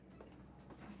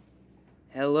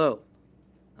Hello,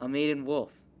 I'm Aiden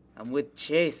Wolf. I'm with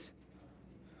Chase.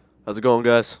 How's it going,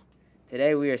 guys?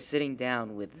 Today we are sitting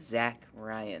down with Zack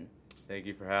Ryan. Thank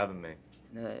you for having me.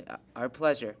 Our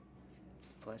pleasure.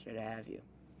 Pleasure to have you.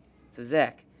 So,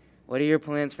 Zack, what are your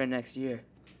plans for next year?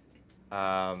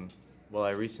 Well,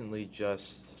 I recently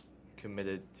just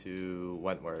committed to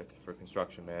Wentworth for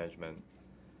construction management.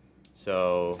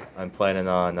 So I'm planning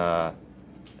on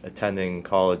attending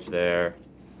college there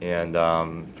and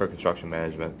for construction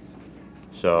management.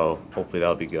 So hopefully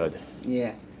that'll be good.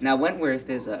 Yeah. Now, Wentworth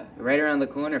is right around the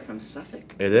corner from Suffolk.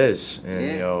 It is,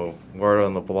 and Yeah. word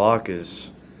on the block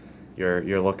is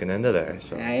you're looking into there.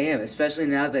 So I am, especially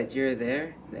now that you're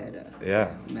there.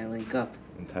 yeah, Might link up.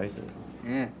 entice it.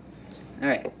 Yeah. All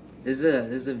right. This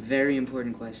is a very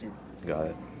important question. Got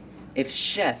it. If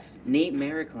Chef Nate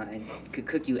Marikline could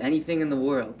cook you anything in the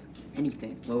world,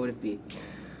 anything, what would it be?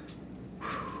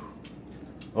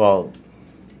 Well,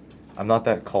 I'm not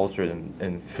that cultured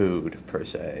in food per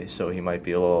se, so he might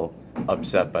be a little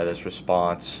upset by this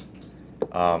response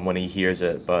when he hears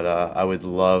it. But I would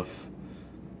love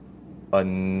a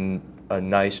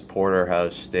nice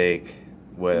porterhouse steak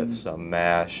with some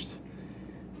mashed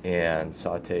and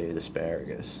sautéed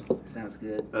asparagus. Sounds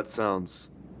good. That sounds...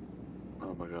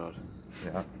 Oh, my God.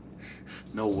 Yeah,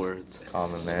 No words.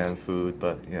 common man food,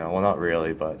 but well, not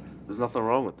really, but There's nothing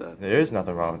wrong with that. there is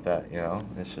nothing wrong with that.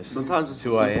 It's just Sometimes it's the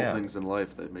who I simple am. things in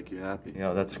life that make you happy.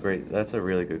 That's great. That's a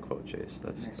really good quote, Chase.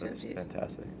 That's Nice job, Chase.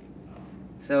 fantastic.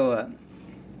 So,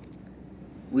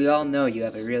 we all know you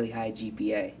have a really high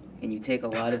GPA, and you take a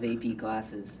lot of AP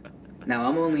classes. Now,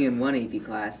 I'm only in one AP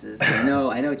classes. I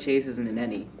know Chase isn't in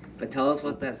any, but tell us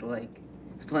what that's like.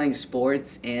 It's playing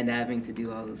sports and having to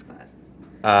do all those classes.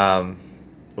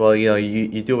 Well,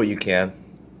 you do what you can.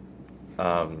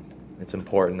 It's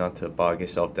important not to bog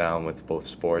yourself down with both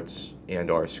sports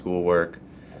and/or schoolwork.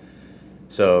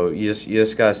 So you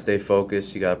just gotta stay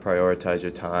focused. You gotta prioritize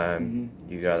your time.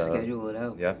 You gotta schedule it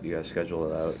out. Yep, you gotta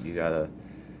schedule it out.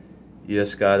 You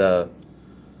just gotta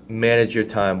manage your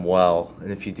time well.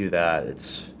 And if you do that,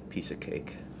 it's a piece of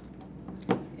cake.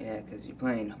 Yeah, because you're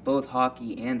playing both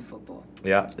hockey and football.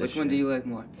 Yeah. Which one do you like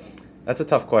more? That's a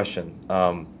tough question.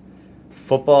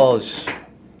 Football is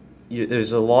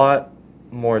there's a lot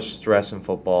more stress in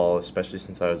football, especially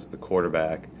since I was the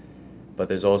quarterback. But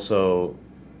there's also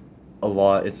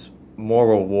it's more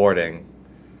rewarding,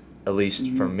 at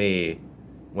least for me,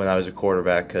 when I was a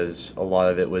quarterback, because a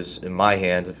lot of it was in my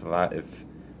hands. If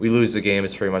we lose the game,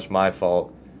 it's pretty much my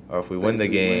fault, or if we win the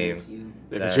game,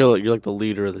 Because you're like the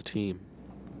leader of the team.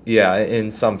 yeah, in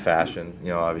some fashion.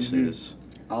 Obviously, there's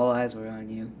All eyes were on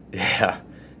you.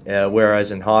 Yeah,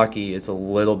 whereas in hockey, it's a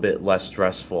little bit less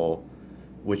stressful,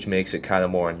 which makes it kind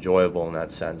of more enjoyable in that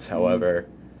sense. However,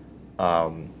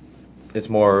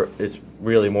 it's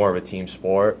really more of a team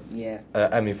sport. Yeah.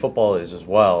 I mean, football is as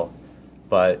well,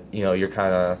 but you're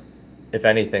kind of, if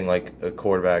anything, like a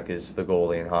quarterback is the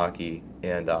goalie in hockey.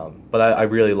 And but I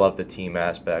really love the team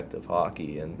aspect of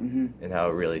hockey and how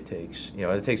it really takes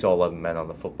it takes all 11 men on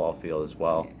the football field as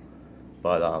well. Yeah.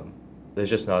 But there's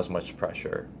just not as much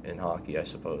pressure in hockey, I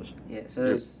suppose. Yeah, so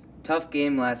it was a tough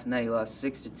game last night. You lost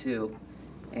 6-2.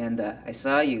 And I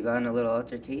saw you got in a little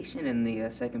altercation in the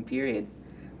second period.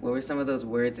 What were some of those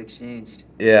words exchanged?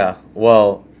 Yeah,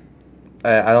 well,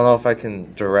 I don't know if I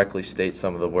can directly state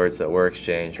some of the words that were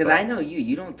exchanged. Because I know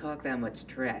you don't talk that much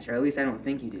trash, or at least I don't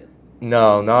think you do.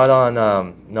 No, not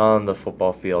on the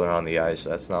football field or on the ice.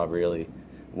 That's not really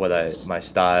my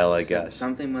style, I guess.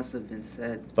 Something must have been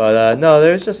said. But no,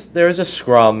 there was a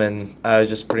scrum, and I was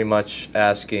just pretty much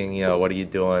asking, what are you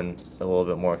doing? A little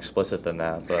bit more explicit than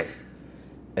that, but.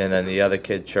 And then the other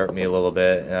kid chirped me a little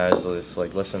bit, and I was just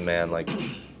like, listen, man, like,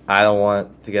 I don't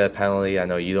want to get a penalty. I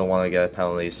know you don't want to get a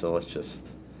penalty, so let's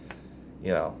just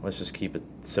keep it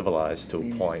civilized to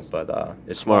a point. But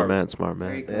it's Smart Very man.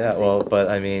 classy. Yeah, well, but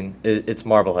I mean, it's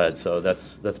Marblehead, so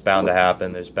that's bound to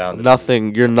happen. There's bound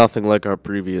to You're nothing like our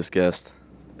previous guest.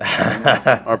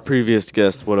 Our previous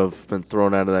guest would have been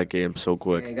thrown out of that game so Yeah,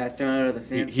 quick. he got thrown out of the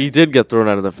fans. He did get thrown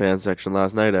out of the fan section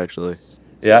last night, actually.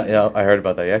 Yeah, I heard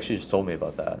about that. You actually just told me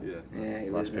about that. Yeah, he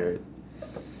Last was. period.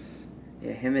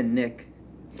 Yeah, him and Nick.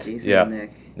 Jason Yeah. and Nick.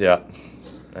 Yeah,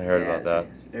 I heard Yeah, about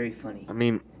that. Very funny. I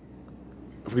mean,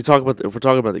 if we're talking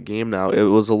about the game now, it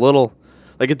was a little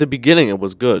like at the beginning it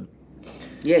was good.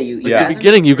 Yeah, you. At the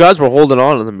beginning, you guys were holding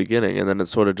on in the beginning, and then it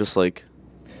sort of just like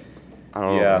I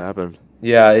don't know what happened.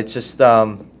 Yeah, it just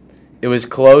it was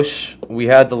close. We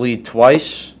had the lead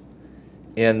twice,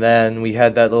 and then we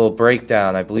had that little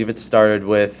breakdown. I believe it started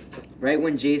with Right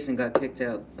when Jason got kicked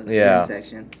out of the Yeah. fan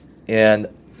section. and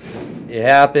It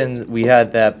happened. We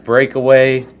had that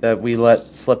breakaway that we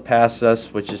let slip past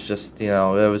us, which is just, it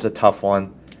was a tough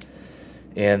one.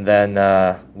 And then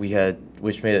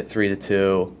which made it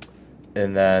 3-2.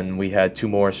 And then we had two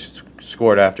more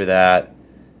scored after that.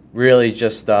 Really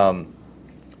just,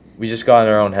 we just got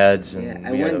in our own heads. And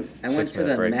I went to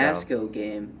the Masco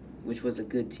game, which was a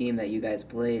good team that you guys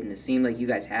played. And it seemed like you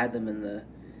guys had them in the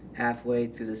halfway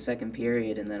through the second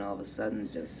period. And then all of a sudden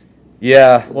just...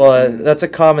 Yeah, well, that's a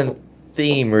common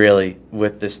theme, really,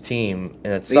 with this team,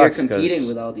 and it sucks. You're competing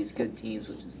with all these good teams,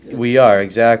 which is good. We are,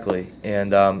 exactly.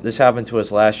 And this happened to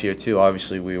us last year, too.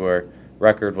 Obviously,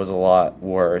 record was a lot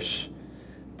worse.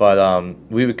 But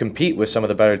we would compete with some of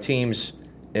the better teams,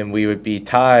 and we would be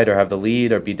tied or have the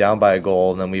lead or be down by a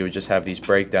goal, and then we would just have these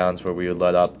breakdowns where we would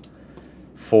let up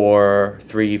 4,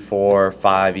 3, 4,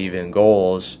 5 even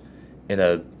goals in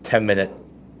a 10-minute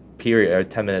period or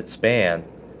 10-minute span.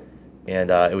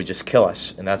 And it would just kill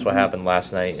us, and that's what happened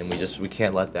last night. And we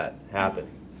can't let that happen.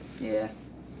 Yeah.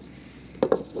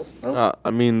 Well, I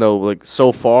mean, though, like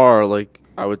so far, like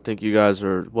I would think you guys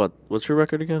are what? What's your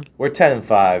record again? We're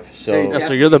 10-5, so Yeah,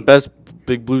 so you're the best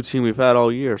big blue team we've had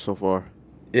all year so far.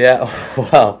 yeah.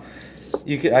 Well,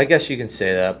 I guess you can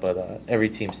say that, but every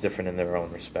team's different in their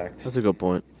own respect. That's a good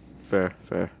point. Fair.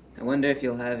 I wonder if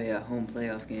you'll have a home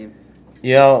playoff game.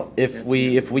 If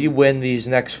we win these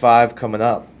next 5 coming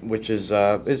up, which is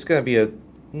going to be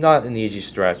not an easy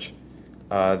stretch,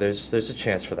 there's a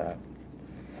chance for that.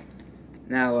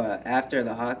 Now, after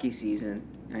the hockey season,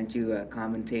 aren't you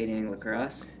commentating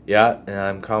lacrosse? Yeah, and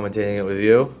I'm commentating it with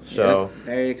you, so Yep,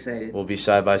 very excited. we'll be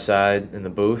side by side in the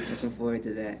booth. Looking forward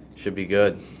to that. Should be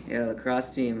good. Yeah, lacrosse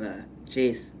team,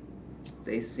 Chase,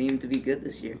 they seem to be good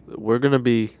this year. We're gonna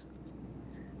be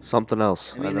something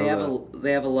else. I mean, they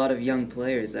have a lot of young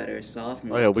players that are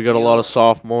sophomores. Oh yeah, we got a lot of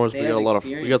sophomores. they We got a have lot of.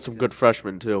 We got experience some good because-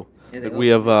 freshmen too. Yeah, they Like go we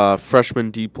have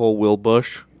freshman D-pole Will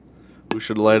Bush, who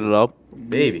should light it up.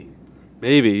 Baby.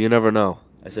 Maybe, you never know.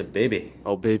 I said baby.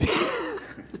 Oh baby,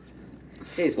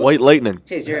 Chase, White Lightning.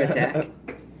 Chase, you're attack,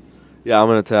 Yeah, I'm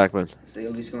an attackman. so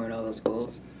you'll be scoring all those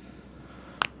goals.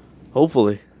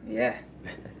 Hopefully. Yeah.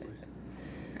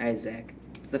 All right, Zach.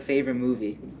 What's the favorite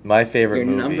movie? My favorite Your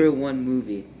movie. number one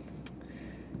movie.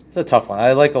 It's a tough one.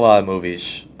 I like a lot of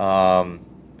movies.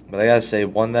 But I gotta say,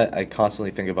 one that I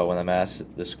constantly think about when I'm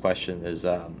asked this question is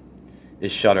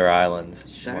Shutter Island.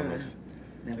 Shutter One Island. with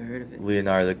Never heard of it.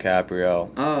 Leonardo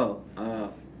DiCaprio. Oh.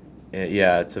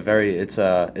 Yeah,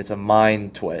 it's a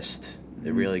mind twist.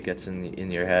 It really gets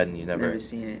in your head, and you Never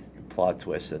seen it. plot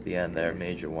twist at the end there,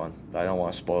 major one. But I don't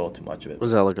want to spoil too much of it.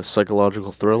 Was that like a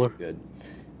psychological thriller? Good.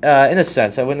 In a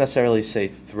sense, I wouldn't necessarily say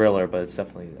thriller, but it's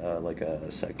definitely like a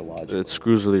psychological. It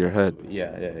screws with your head. Yeah.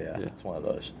 It's one of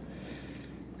those.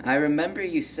 I remember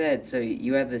you said, so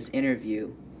you had this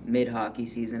interview mid-hockey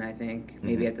season, I think,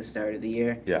 maybe at the start of the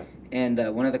year. Yeah. And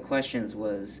one of the questions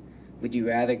was, would you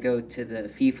rather go to the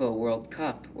FIFA World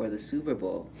Cup or the Super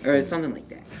Bowl? Or something like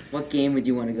that. What game would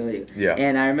you want to go to? Yeah.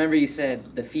 And I remember you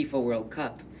said the FIFA World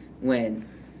Cup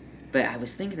but I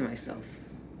was thinking to myself,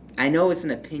 I know it's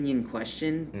an opinion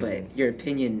question, but your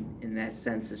opinion in that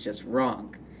sense is just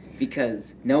wrong.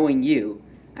 Because knowing you,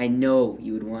 I know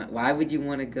you would why would you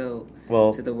want to go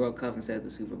to the World Cup instead of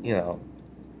the Super Bowl?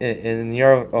 In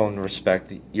your own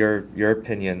respect, your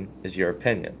opinion is your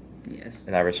opinion. Yes.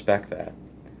 And I respect that.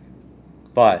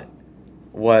 But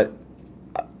what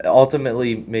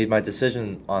ultimately made my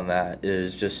decision on that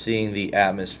is just seeing the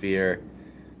atmosphere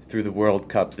through the World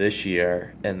Cup this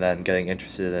year and then getting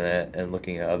interested in it and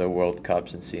looking at other World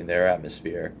Cups and seeing their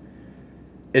atmosphere.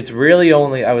 It's really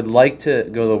only, I would like to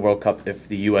go to the World Cup if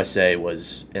the USA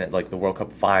was in it, like the World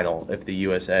Cup final, if the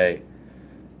USA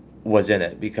was in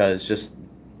it, because just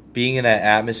being in that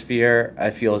atmosphere, I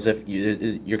feel as if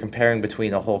you're comparing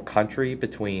between a whole country,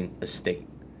 between a state,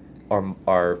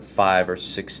 or 5 or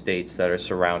 6 states that are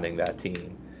surrounding that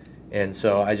team. And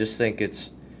so I just think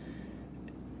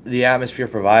the atmosphere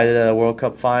provided at a World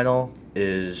Cup final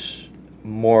is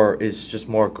just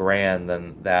more grand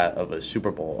than that of a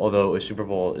Super Bowl. Although a Super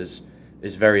Bowl is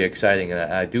very exciting, and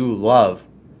I do love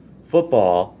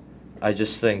football. I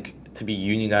just think to be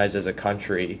unionized as a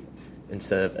country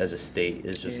instead of as a state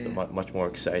is just much more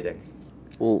exciting.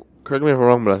 Well, correct me if I'm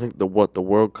wrong, but I think the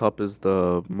World Cup is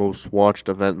the most watched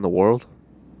event in the world,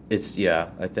 It's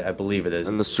I believe it is.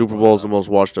 and the Super Bowl is the most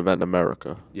watched event in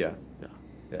America. Yeah.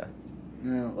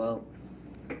 Oh, well,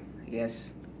 I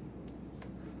guess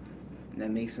that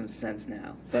makes some sense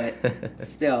now. But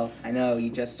still, I know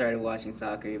you just started watching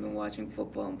soccer. You've been watching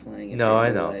football and playing it. No, for I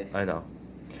your know. life. I know.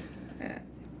 Yeah.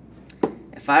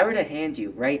 If I were to hand you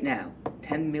right now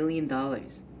 $10 million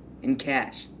in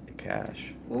cash,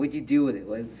 cash. What would you do with it?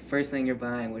 What's the first thing you're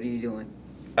buying? What are you doing?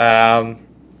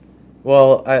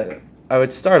 Well, I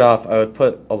would start off. I would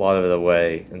put a lot of it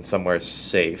away in somewhere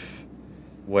safe,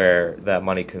 where that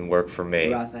money can work for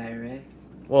me. Roth IRA?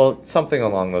 Well, something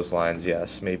along those lines.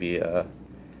 Yes, maybe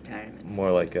Retirement.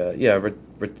 more like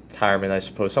retirement, I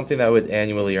suppose. Something that would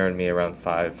annually earn me around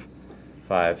 5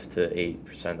 to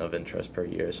 8% of interest per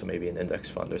year. So maybe an index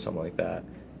fund or something like that,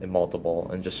 and multiple,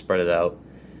 and just spread it out.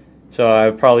 So I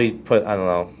would probably put, I don't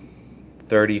know,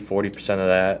 30-40% of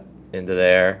that into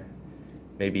there,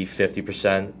 maybe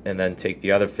 50%, and then take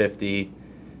the other 50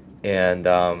 and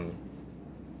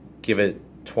give it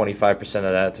 25% of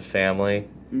that to family,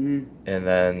 Mm-hmm. and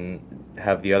then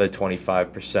have the other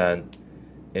 25%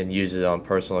 and use it on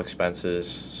personal expenses.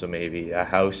 So maybe a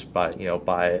house, buy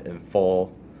it in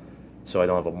full, so I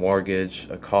don't have a mortgage,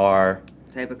 a car.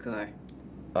 Type of car.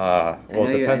 Well,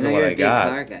 it depends on what you're I a big got.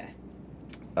 car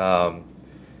guy.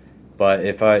 But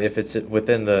if it's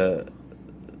within the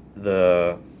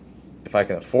if I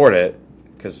can afford it,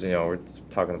 because we're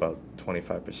talking about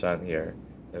 25% here,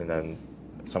 and then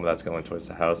some of that's going towards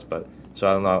the house. But so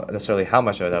I don't know necessarily how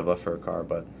much I would have left for a car,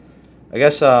 but I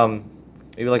guess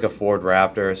maybe like a Ford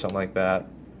Raptor or something like that,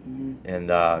 Mm-hmm. and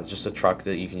just a truck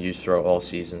that you can use throughout all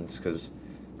seasons. Because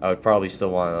I would probably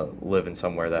still want to live in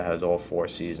somewhere that has all 4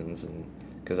 seasons, and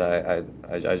because I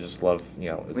just love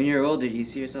When you're older, do you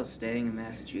see yourself staying in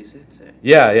Massachusetts? Or?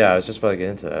 Yeah, I was just about to get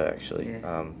into that actually.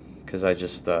 Yeah. Because I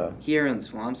just Here in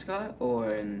Swampscott or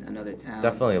in another town?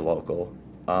 definitely local.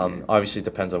 Obviously, it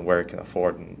depends on where I can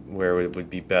afford and where it would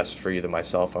be best for either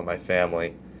myself or my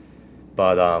family.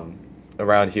 But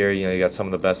around here, you got some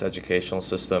of the best educational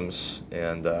systems,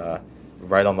 and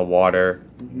right on the water,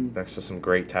 Mm-hmm. next to some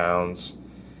great towns.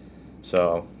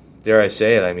 So, dare I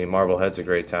say it? I mean, Marblehead's a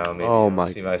great town. Maybe Oh I don't my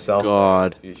see myself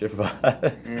God. in the future, but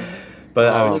Yeah.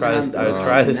 but I Oh would try my to I would God.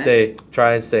 try to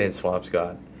try and stay in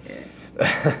Swampscott.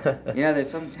 Yeah. There's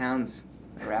some towns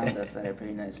around us that are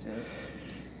pretty nice too.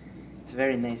 It's a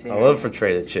very nice I area. love for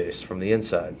Trader Chase from the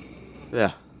inside.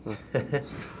 Yeah.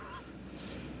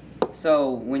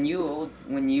 So when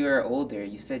you were older,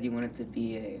 you said you wanted to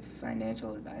be a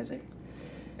financial advisor.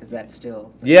 Is that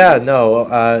still? the Yeah, case? no,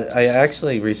 I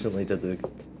actually recently did a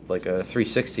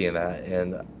 360 in that,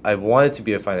 and I wanted to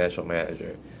be a financial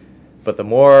manager. But the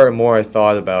more and more I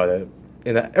thought about it,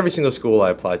 in every single school I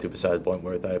applied to besides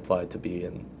Wentworth, I applied to be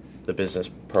in the business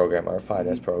program or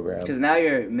finance program. Because now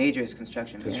your major is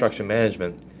construction. Construction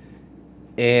management.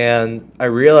 And I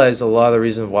realized a lot of the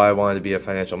reasons why I wanted to be a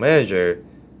financial manager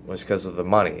was because of the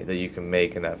money that you can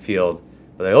make in that field.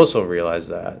 But I also realized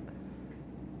that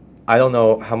I don't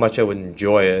know how much I would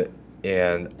enjoy it,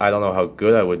 and I don't know how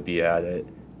good I would be at it.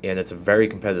 And it's a very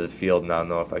competitive field, and I don't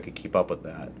know if I could keep up with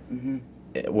that. Mm-hmm.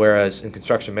 Whereas in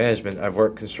construction management, I've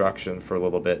worked construction for a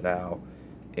little bit now,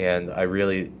 and I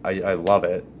love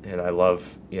it, and I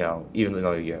love, even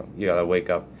though, you gotta wake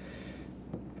up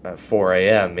at 4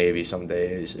 a.m. maybe some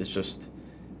days,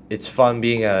 it's fun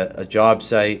being at a job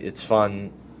site. It's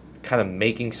fun kind of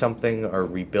making something or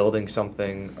rebuilding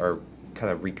something or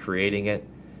kind of recreating it.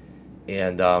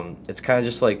 And it's kind of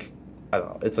just like, I don't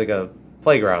know, it's like a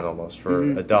playground almost for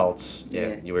Mhm. adults,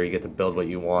 Yeah. where you get to build what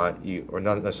you want, or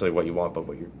not necessarily what you want, but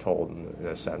what you're told in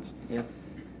a sense. Yep.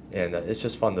 And it's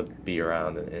just fun to be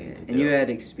around and to do. And you had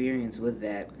experience with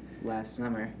that last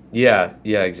summer. Yeah,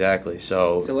 exactly.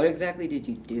 So So what exactly did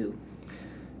you do?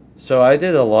 I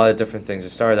did a lot of different things. It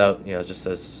started out, just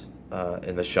as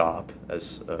in the shop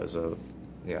as a,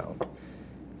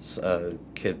 a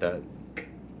kid that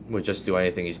would just do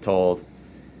anything he's told,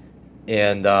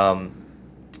 and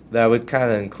that would kind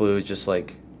of include just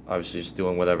like obviously just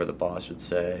doing whatever the boss would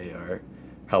say, or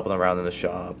helping around in the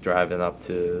shop, driving up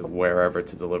to wherever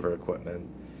to deliver equipment.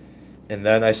 And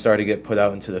then I started to get put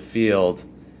out into the field,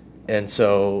 and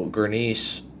so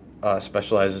Gurnice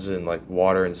specializes in like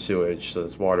water and sewage, so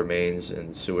it's water mains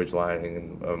and sewage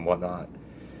lining and whatnot.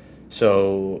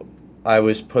 So I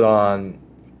was put on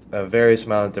a various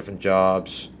amount of different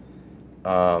jobs,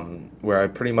 where I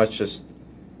pretty much just,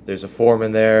 there's a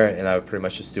foreman there, and I would pretty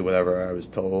much just do whatever I was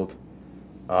told.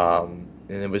 And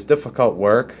it was difficult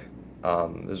work. There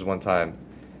was one time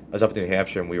I was up in New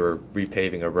Hampshire, and we were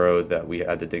repaving a road that we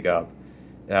had to dig up.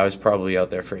 And I was probably out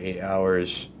there for 8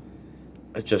 hours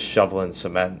just shoveling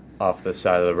cement off the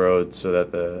side of the road so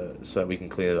that we can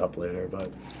clean it up later. But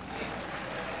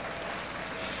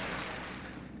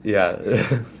yeah,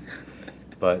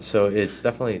 but so it's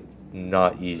definitely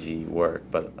not easy work,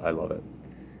 but I love it.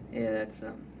 Yeah, that's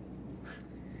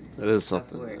It is tough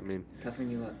something. work. I mean, Toughen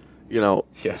you up.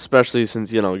 Yeah. especially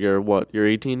since, you're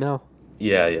 18 now?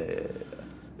 Yeah.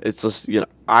 It's just,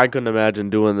 I couldn't imagine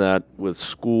doing that with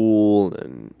school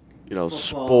and Football.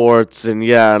 sports and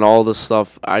and all this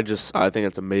stuff. I think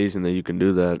it's amazing that you can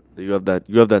do that. That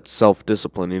you have that self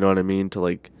discipline. You know what I mean? To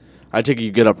I take it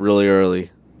you get up really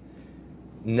early.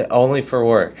 Only for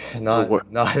work, not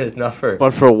for.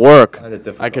 But for work, Kinda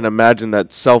difficult. I can imagine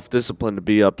that self discipline to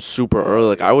be up super early.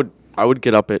 Like I would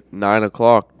get up at 9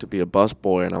 o'clock to be a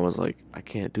busboy, and I was like, I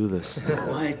can't do this.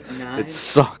 What? 9? It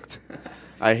sucked.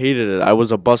 I hated it. I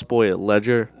was a busboy at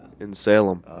Ledger in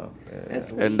Salem, Oh, That's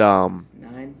yeah. late. and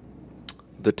 9?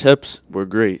 the tips were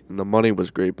great and the money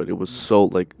was great, but it was so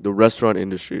the restaurant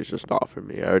industry is just not for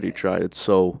me. I already tried. It's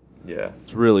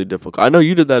really difficult. I know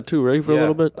you did that too, right? For a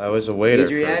little bit. I was a waiter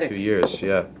Adriatic. for 2 years.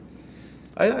 Yeah,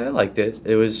 I liked it.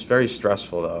 It was very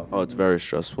stressful though. Oh, it's very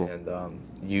stressful. And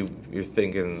you're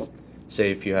thinking,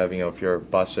 say if you have if you're a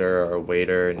busser or a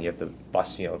waiter and you have to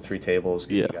bus 3 tables.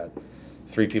 'Cause Yeah. You got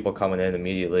 3 people coming in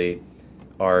immediately,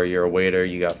 or you're a waiter,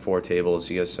 you got 4 tables.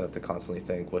 You just have to constantly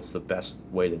think what's the best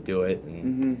way to do it, and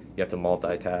Mm-hmm. you have to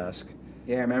multitask.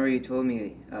 Yeah, I remember you told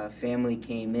me a family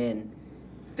came in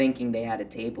thinking they had a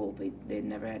table, but they'd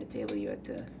never had a table. You had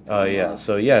to. Oh yeah.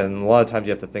 So and a lot of times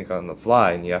you have to think on the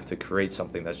fly, and you have to create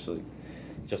something that's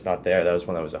just not there. That was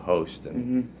when I was a host,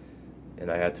 Mm-hmm. and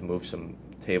I had to move some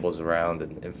tables around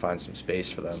and find some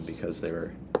space for them because a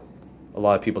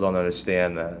lot of people don't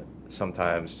understand that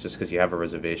sometimes just because you have a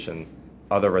reservation,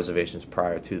 other reservations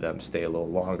prior to them stay a little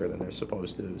longer than they're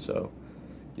supposed to. So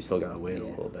you still gotta wait a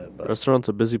little bit. But Restaurant's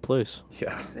a busy place.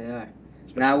 yeah. Yes, they are.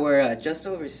 Now we're just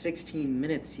over 16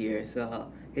 minutes here, so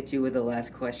I'll hit you with the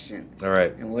last question. All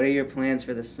right. And what are your plans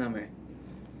for the summer?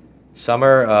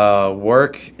 Summer,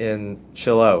 work and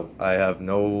chill out. I have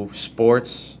no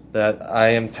sports that I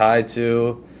am tied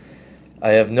to.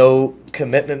 I have no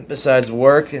commitment besides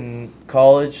work and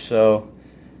college, so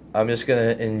I'm just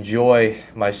gonna enjoy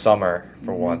my summer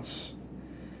for once,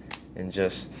 and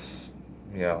just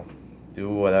do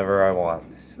whatever I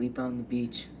want. Sleep on the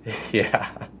beach. Yeah.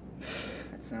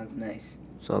 That sounds nice.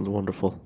 Sounds wonderful.